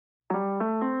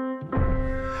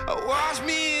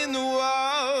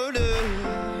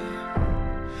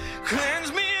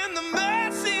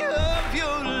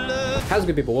How's it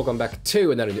good, people? Welcome back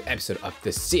to another new episode of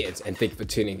The Scenes, and thank you for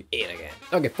tuning in again.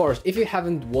 Okay, first, if you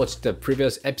haven't watched the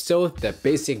previous episode, the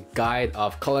basic guide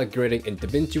of color grading in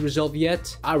DaVinci Resolve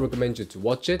yet, I recommend you to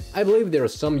watch it. I believe there are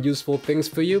some useful things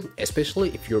for you,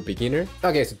 especially if you're a beginner.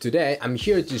 Okay, so today I'm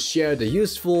here to share the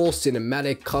useful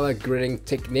cinematic color grading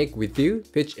technique with you,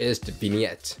 which is the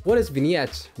vignette. What is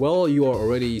vignette? Well, you are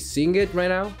already seeing it right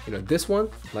now. You know, this one,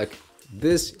 like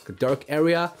this dark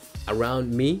area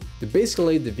around me.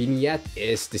 Basically, the vignette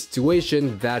is the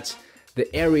situation that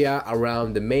the area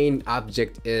around the main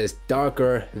object is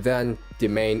darker than the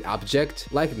main object,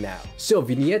 like now. So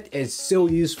vignette is so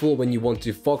useful when you want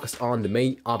to focus on the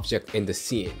main object in the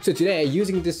scene. So today,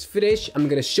 using this footage, I'm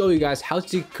gonna show you guys how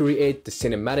to create the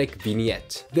cinematic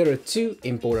vignette. There are two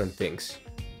important things.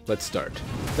 Let's start.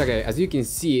 Okay, as you can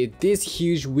see, this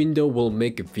huge window will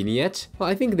make a vignette. Well,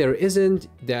 I think there isn't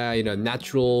the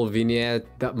natural vignette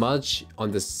that much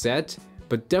on the set,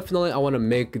 but definitely I want to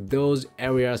make those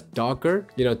areas darker,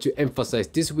 to emphasize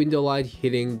this window light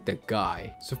hitting the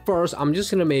guy. So first, I'm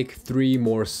just gonna make 3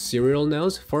 more serial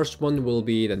nodes. First one will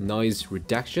be the noise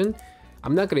reduction.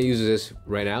 I'm not gonna use this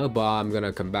right now, but I'm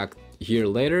gonna come back here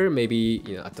later,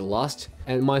 maybe at the last.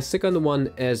 And my second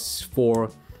one is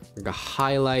for the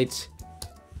highlight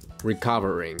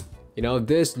recovering.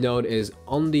 This node is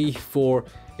only for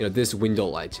this window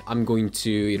light. I'm going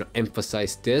to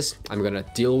emphasize this. I'm gonna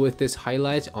deal with this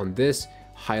highlight on this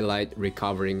highlight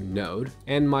recovering node.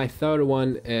 And my third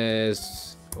one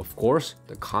is, of course,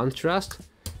 the contrast.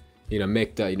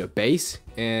 Make the base,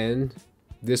 and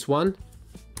this one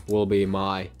will be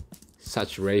my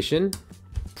saturation.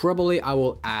 Probably I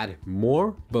will add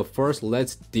more, but first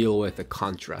let's deal with the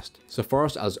contrast. So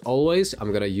first, as always,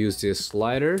 I'm gonna use this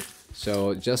slider.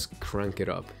 So just crank it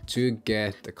up to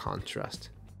get the contrast.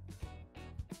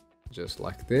 Just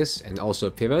like this, and also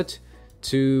pivot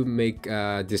to make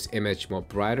this image more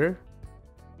brighter.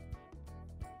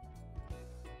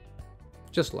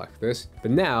 Just like this.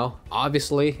 But now,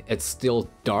 obviously, it's still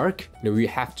dark. We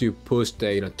have to push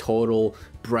the total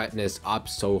brightness up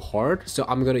so hard. So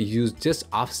I'm gonna use this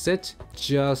offset,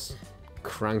 just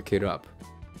crank it up.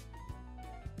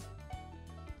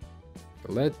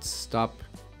 Let's stop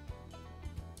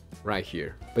right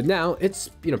here. But now it's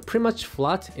pretty much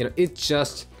flat. It's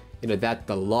just that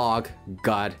the log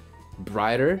got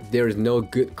brighter. There is no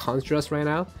good contrast right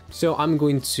now. So I'm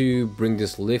going to bring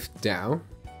this lift down.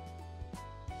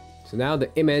 So now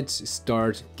the image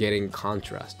starts getting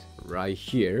contrast right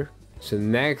here. So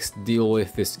next, deal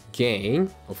with this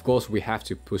gain. Of course, we have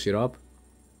to push it up.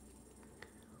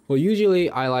 Well, usually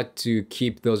I like to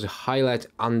keep those highlights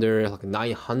under like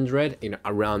 900,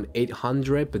 around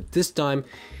 800. But this time,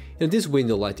 this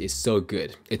window light is so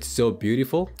good. It's so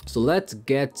beautiful. So let's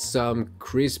get some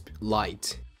crisp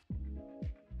light.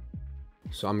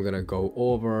 So I'm gonna go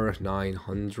over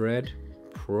 900,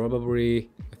 probably.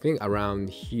 I think around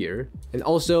here. And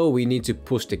also we need to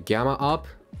push the gamma up,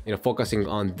 focusing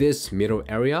on this middle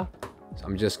area. So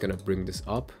I'm just gonna bring this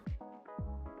up.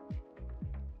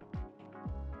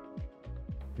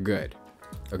 Good.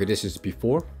 Okay, this is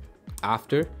before,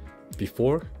 after,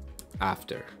 before,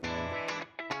 after.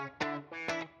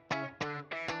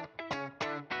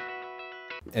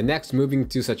 And next, moving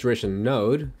to saturation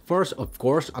node. First, of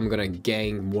course, I'm gonna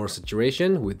gain more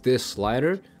saturation with this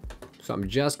slider. So I'm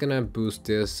just gonna boost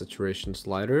this saturation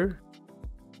slider.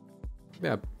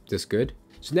 Yeah, this good.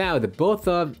 So now the both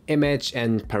of image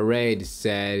and parade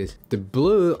says the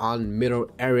blue on middle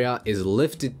area is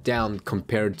lifted down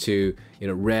compared to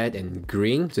red and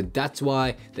green. So that's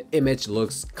why the image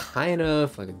looks kind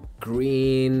of like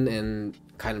green and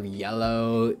kind of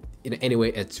yellow.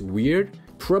 Anyway, it's weird.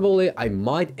 Probably I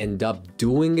might end up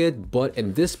doing it, but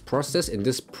in this process, in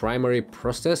this primary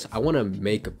process, I want to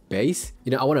make a base.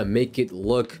 I want to make it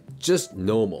look just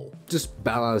normal, just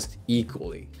balanced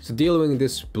equally. So dealing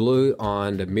this blue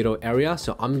on the middle area,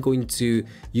 so I'm going to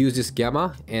use this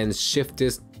gamma and shift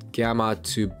this gamma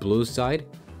to blue side.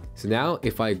 So now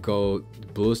if I go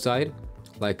blue side,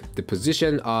 like the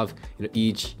position of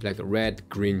each like red,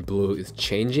 green, blue is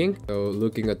changing. So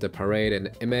looking at the parade and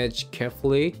the image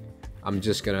carefully, I'm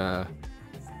just gonna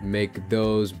make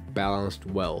those balanced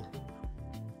well.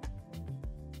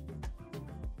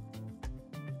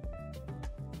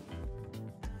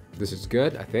 This is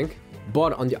good, I think.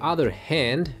 But on the other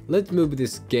hand, let's move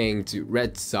this gain to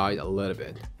red side a little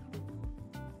bit.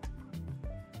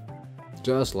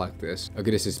 Just like this. Okay,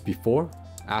 this is before,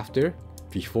 after,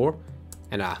 before,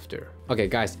 and after. Okay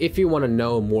guys, if you want to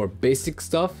know more basic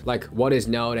stuff like what is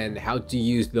node and how to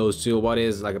use those two, what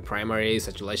is like a primary,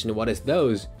 saturation, what is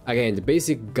those, again the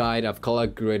basic guide of color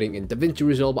grading in DaVinci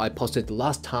Resolve I posted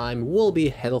last time will be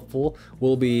helpful,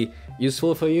 will be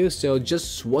useful for you, so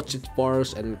just watch it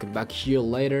first and come back here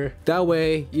later, that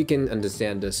way you can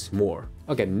understand this more.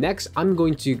 Okay, next I'm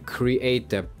going to create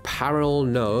the parallel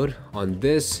node on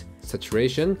this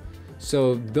saturation.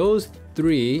 So those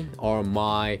three are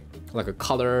my like a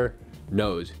color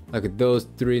node. Like those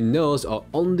three nodes are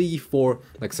only for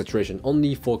like saturation,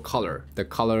 only for color, the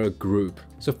color group.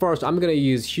 So first I'm gonna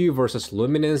use hue versus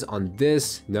luminance on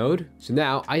this node. So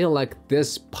now I don't like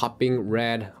this popping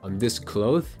red on this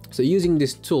cloth. So using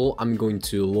this tool, I'm going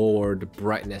to lower the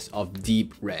brightness of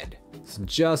deep red. So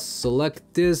just select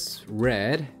this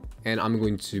red and I'm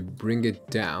going to bring it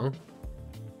down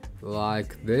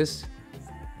like this.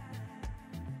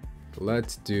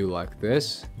 Let's do like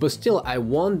this, but still I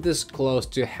want this clothes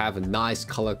to have a nice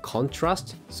color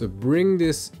contrast, so bring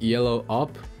this yellow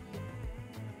up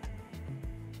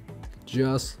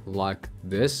just like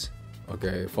this.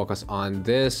 Okay, focus on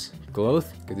this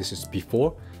cloth. Okay, this is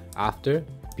before, after,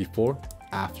 before,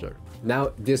 after.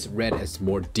 Now this red is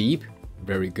more deep,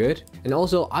 very good. And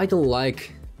also I don't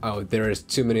like, oh, there is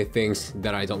too many things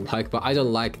that I don't like, but I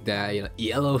don't like the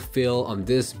yellow fill on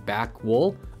this back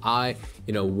wall. I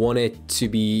want it to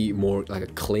be more like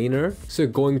a cleaner. So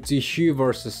going to hue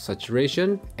versus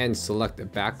saturation and select the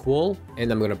back wall,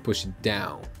 and I'm gonna push it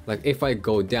down. Like if I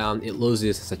go down, it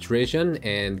loses saturation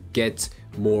and gets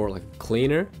more like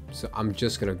cleaner. So I'm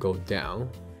just gonna go down.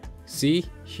 See,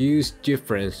 huge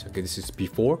difference. Okay, this is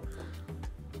before.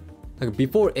 Like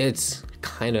before it's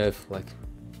kind of like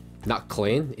not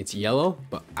clean, it's yellow,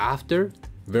 but after,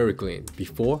 very clean.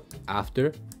 Before,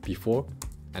 after, before,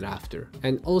 and after.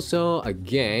 And also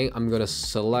again, I'm gonna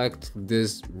select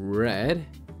this red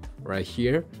right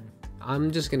here.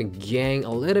 I'm just gonna gain a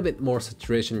little bit more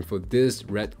saturation for this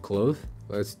red cloth.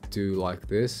 Let's do like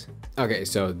this. Okay,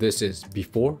 so this is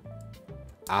before,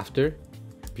 after,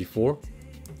 before,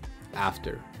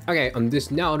 after. Okay, on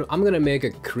this node, I'm gonna make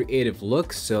a creative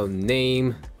look. So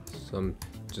name some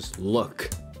just look.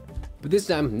 But this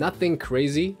time, nothing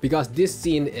crazy, because this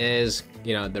scene is,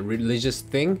 the religious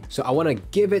thing. So I want to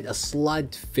give it a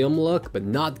slight film look, but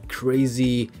not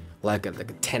crazy like a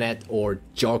Tenet or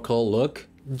Joker look.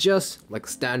 Just like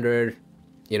standard,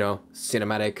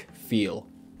 cinematic feel,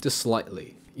 just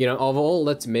slightly. Overall,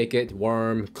 let's make it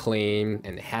warm, clean,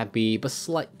 and happy, but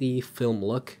slightly film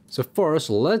look. So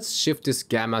first, let's shift this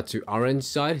gamma to orange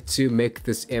side to make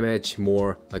this image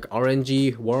more like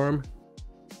orangey, warm.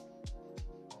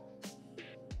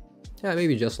 Yeah,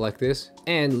 maybe just like this.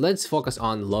 And let's focus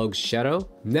on log shadow.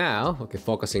 Now, okay,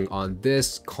 focusing on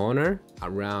this corner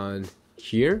around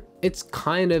here. It's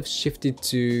kind of shifted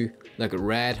to like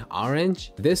red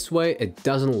orange. This way it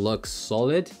doesn't look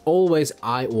solid. Always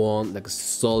I want like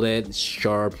solid,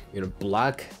 sharp,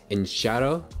 black in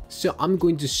shadow. So I'm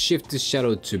going to shift the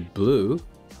shadow to blue.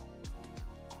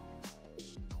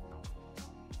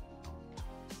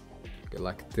 Okay,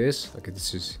 like this. Okay,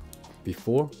 this is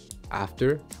before,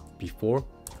 after, before,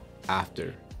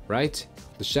 after, right?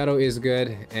 The shadow is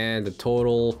good and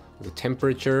the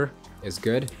temperature is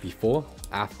good. Before,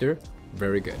 after,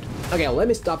 very good. Okay, let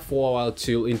me stop for a while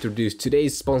to introduce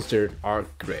today's sponsor,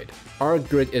 Artgrid.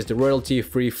 Artgrid is the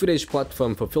royalty-free footage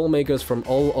platform for filmmakers from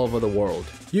all over the world.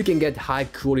 You can get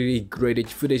high-quality graded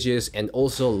footages and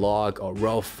also log or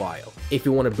RAW file. If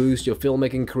you want to boost your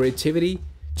filmmaking creativity,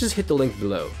 just hit the link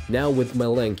below. Now with my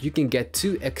link, you can get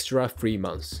 2 extra free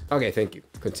months. Okay, thank you.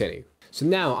 Continue. So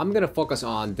now I'm gonna focus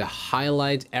on the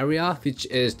highlight area, which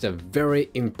is the very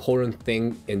important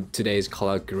thing in today's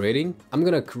color grading. I'm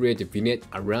gonna create a vignette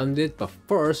around it, but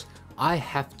first I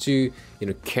have to,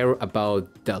 care about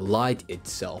the light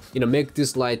itself. Make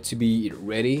this light to be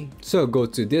ready. So go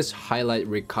to this highlight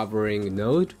recovering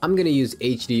node. I'm gonna use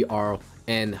HDR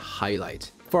and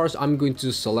highlight. First, I'm going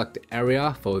to select the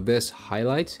area for this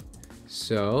highlight.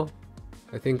 So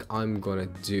I think I'm gonna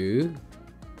do,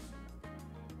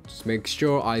 just make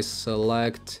sure I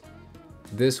select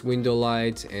this window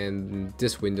light and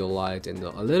this window light and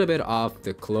a little bit of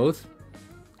the cloth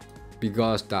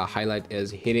because the highlight is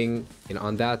hitting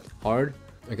on that hard.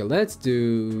 Okay, let's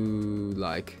do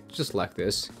just like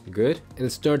this. Good. And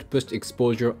start push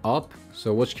exposure up.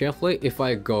 So watch carefully. If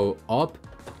I go up,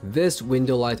 this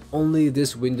window light, only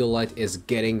this window light is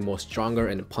getting more stronger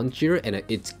and punchier and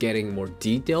it's getting more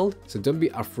detailed. So don't be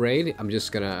afraid. I'm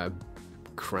just gonna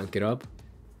crank it up.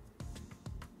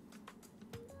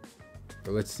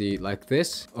 So let's see like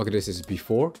this. Okay, this is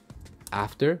before,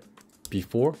 after,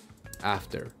 before,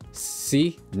 after.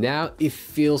 See, now it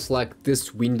feels like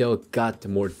this window got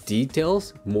more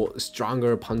details, more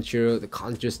stronger, punchier, the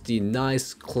contrasty,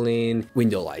 nice, clean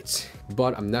window lights.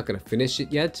 But I'm not gonna finish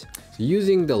it yet. So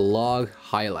using the log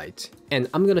highlight, and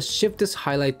I'm gonna shift this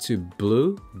highlight to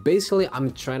blue. Basically,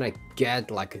 I'm trying to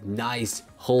get like a nice,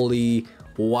 holy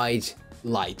white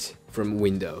light from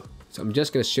window. So I'm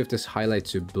just gonna shift this highlight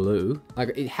to blue.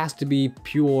 Like it has to be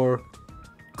pure,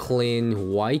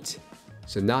 clean white.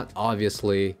 So not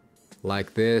obviously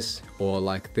like this or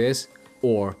like this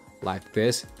or like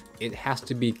this. It has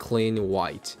to be clean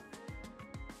white.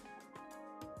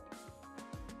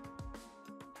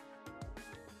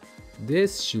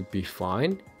 This should be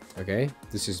fine. Okay,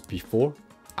 this is before,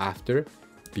 after,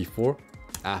 before,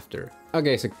 after.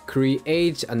 Okay, so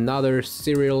create another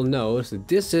serial node. So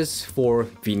this is for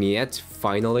Vignette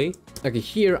finally. Okay,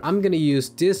 here I'm gonna use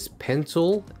this pen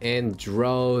tool and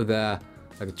draw the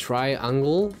like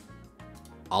triangle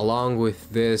along with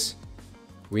this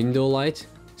window light.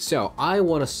 So I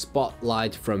want a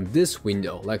spotlight from this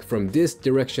window, like from this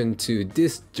direction to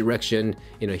this direction,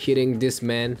 you know, hitting this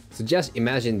man. So just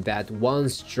imagine that one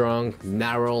strong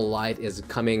narrow light is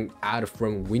coming out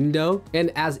from window,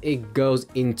 and as it goes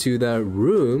into the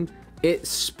room, it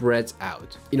spreads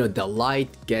out. You know, the light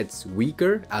gets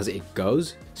weaker as it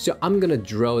goes. So I'm gonna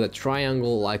draw the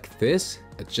triangle like this,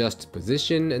 adjust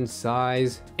position and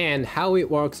size. And how it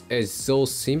works is so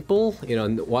simple. You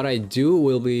know, what I do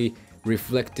will be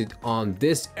reflected on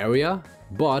this area,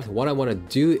 but what I want to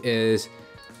do is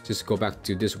just go back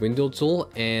to this window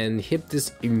tool and hit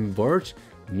this invert.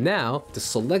 Now the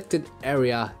selected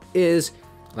area is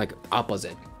like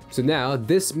opposite. So now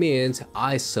this means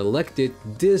I selected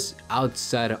this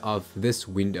outside of this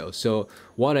window. So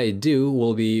what I do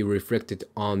will be reflected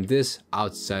on this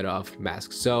outside of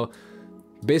mask. So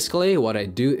basically what I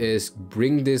do is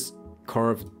bring this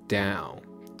curve down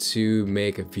to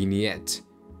make a vignette,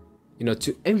 you know,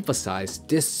 to emphasize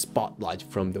this spotlight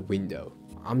from the window.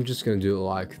 I'm just gonna do it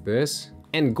like this.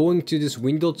 And going to this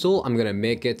window tool, I'm gonna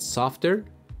make it softer,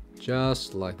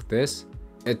 just like this.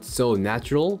 It's so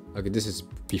natural. Okay, this is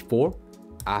before,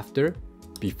 after,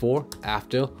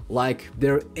 like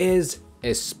there is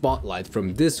a spotlight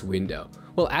from this window.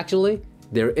 Well, actually,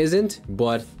 there isn't,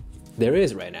 but there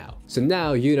is right now. So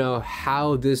now you know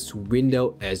how this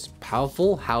window is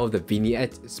powerful, how the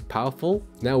vignette is powerful.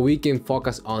 Now we can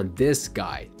focus on this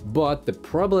guy. But the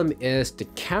problem is the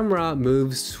camera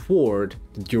moves forward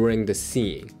during the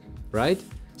scene, right?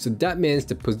 So that means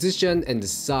the position and the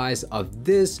size of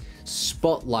this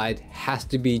spotlight has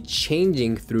to be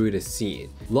changing through the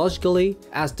scene. Logically,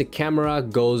 as the camera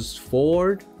goes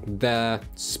forward, the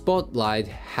spotlight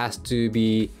has to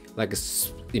be like a,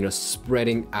 you know,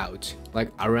 spreading out. Like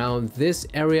around this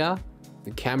area,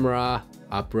 the camera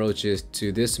approaches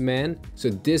to this man. So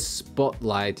this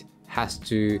spotlight has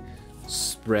to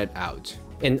spread out.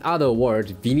 In other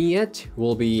words, vignette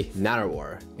will be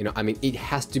narrower. You know, I mean, it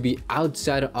has to be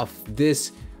outside of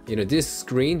this, you know, this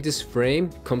screen, this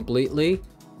frame completely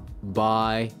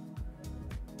by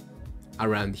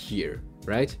around here,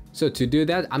 right? So to do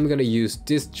that, I'm gonna use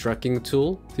this tracking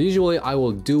tool. So usually I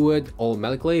will do it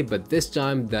automatically, but this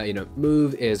time the, you know,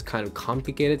 move is kind of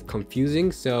complicated,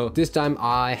 confusing. So this time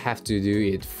I have to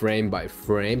do it frame by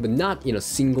frame, but not, you know,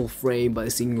 single frame by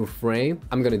single frame.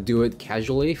 I'm gonna do it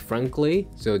casually, frankly.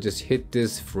 So just hit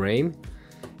this frame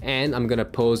and I'm gonna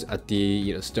pose at the,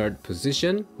 you know, start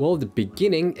position. Well, the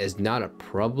beginning is not a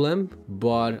problem,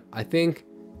 but I think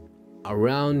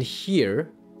around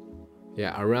here,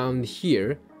 yeah, around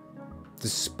here, the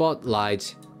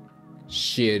spotlight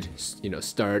should, you know,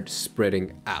 start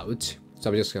spreading out. So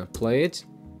I'm just gonna play it.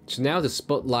 So now the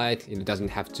spotlight, you know, doesn't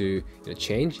have to, you know,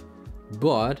 change,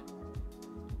 but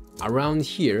around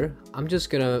here, I'm just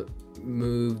gonna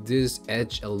move this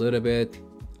edge a little bit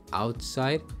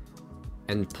outside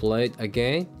and play it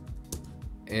again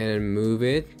and move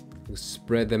it,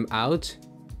 spread them out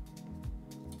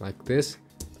like this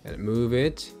and move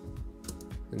it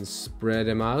and spread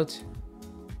them out,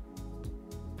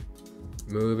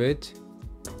 move it,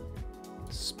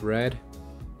 spread,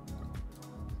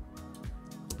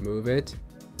 move it.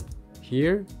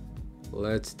 Here,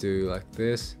 let's do like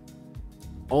this,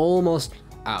 almost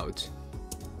out.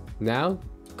 Now,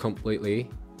 completely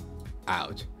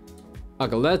out.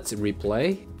 Okay, let's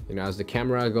replay. You know, as the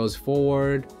camera goes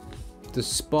forward, the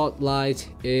spotlight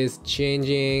is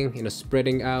changing, you know,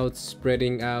 spreading out,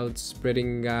 spreading out,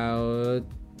 spreading out,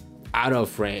 out of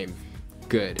frame.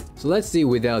 Good. So let's see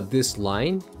without this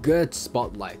line. Good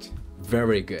spotlight.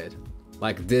 Very good.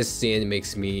 Like this scene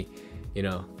makes me, you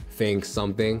know, think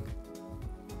something.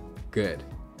 Good.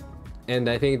 And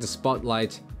I think the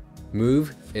spotlight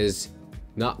move is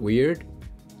not weird,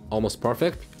 almost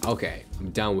perfect. Okay,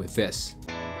 I'm done with this.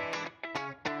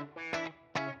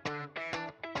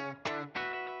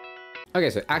 Okay,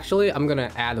 so actually I'm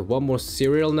gonna add one more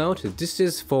serial note. This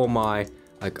is for my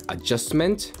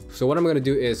adjustment. So what I'm gonna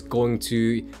do is going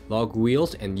to log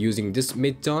wheels and using this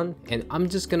mid-tone, and I'm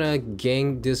just gonna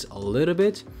gain this a little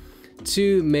bit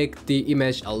to make the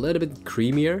image a little bit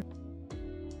creamier.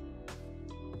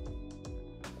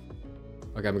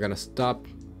 Okay, I'm gonna stop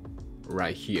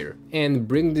right here and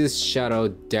bring this shadow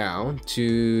down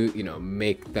to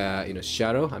make the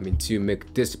shadow, to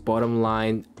make this bottom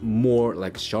line more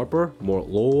like sharper, more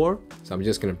lower. So I'm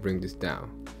just gonna bring this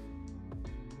down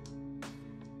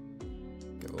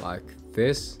like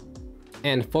this,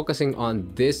 and focusing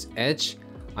on this edge.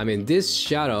 This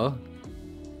shadow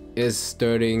is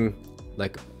starting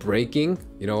like breaking,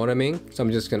 you know what I mean? So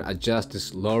I'm just gonna adjust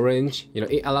this low range.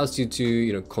 It allows you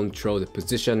to control the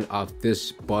position of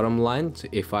this bottom line. So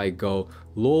if I go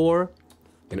lower,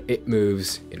 it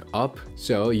moves up.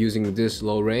 So using this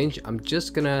low range, I'm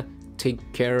just gonna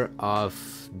take care of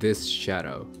this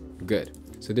shadow. Good.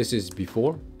 So this is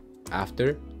before,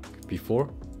 after,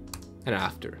 before, and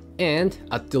after. And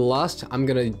at the last, I'm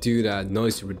gonna do the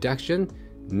noise reduction.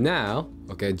 Now,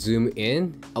 okay, zoom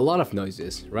in, a lot of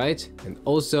noises, right? And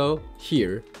also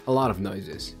here, a lot of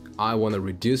noises. I want to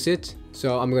reduce it.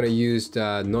 So I'm gonna use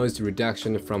the noise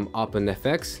reduction from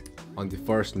OpenFX on the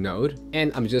first node,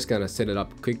 and I'm just gonna set it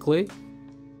up quickly.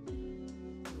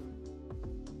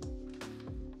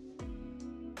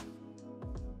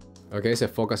 Okay, so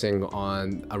focusing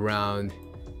on around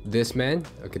this man.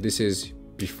 Okay, this is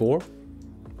before,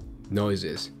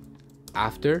 noises,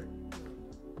 after,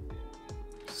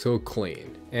 so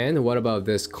clean. And what about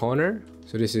this corner?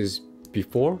 So this is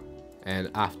before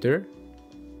and after.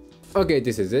 Okay,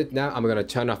 this is it. Now I'm gonna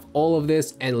turn off all of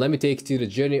this and let me take you to the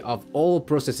journey of all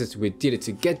processes we did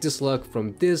to get this look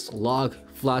from this log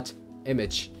flat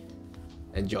image.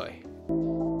 Enjoy.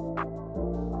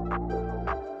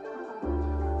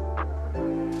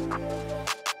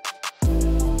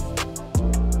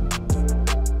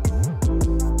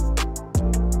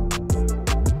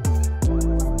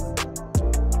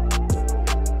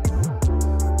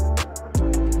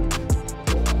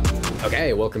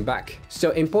 Okay, welcome back. So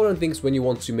important things when you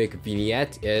want to make a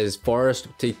vignette is first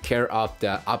take care of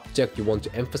the object you want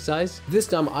to emphasize. This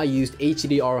time I used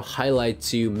HDR highlight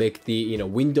to make the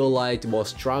window light more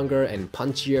stronger and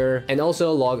punchier, and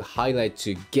also log highlight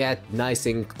to get nice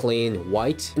and clean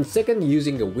white. And second,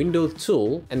 using the window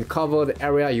tool and cover the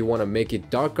area you want to make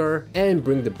it darker and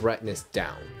bring the brightness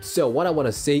down. So what I want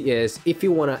to say is, if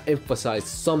you want to emphasize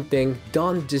something,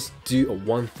 don't just do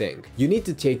one thing. You need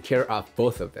to take care of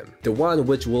both of them. The one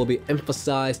which will be emphasized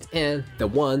and the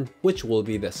one which will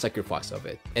be the sacrifice of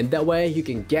it. And that way you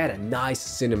can get a nice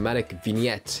cinematic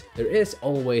vignette. There is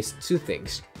always two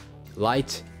things,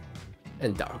 light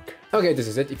and dark. Okay, this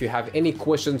is it. If you have any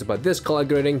questions about this color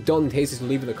grading, don't hesitate to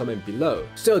leave in the comment below.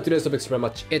 So today's topic is very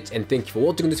much it, and thank you for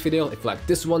watching this video. If you like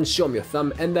this one, show me a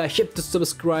thumb and hit the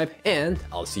subscribe, and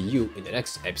I'll see you in the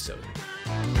next episode.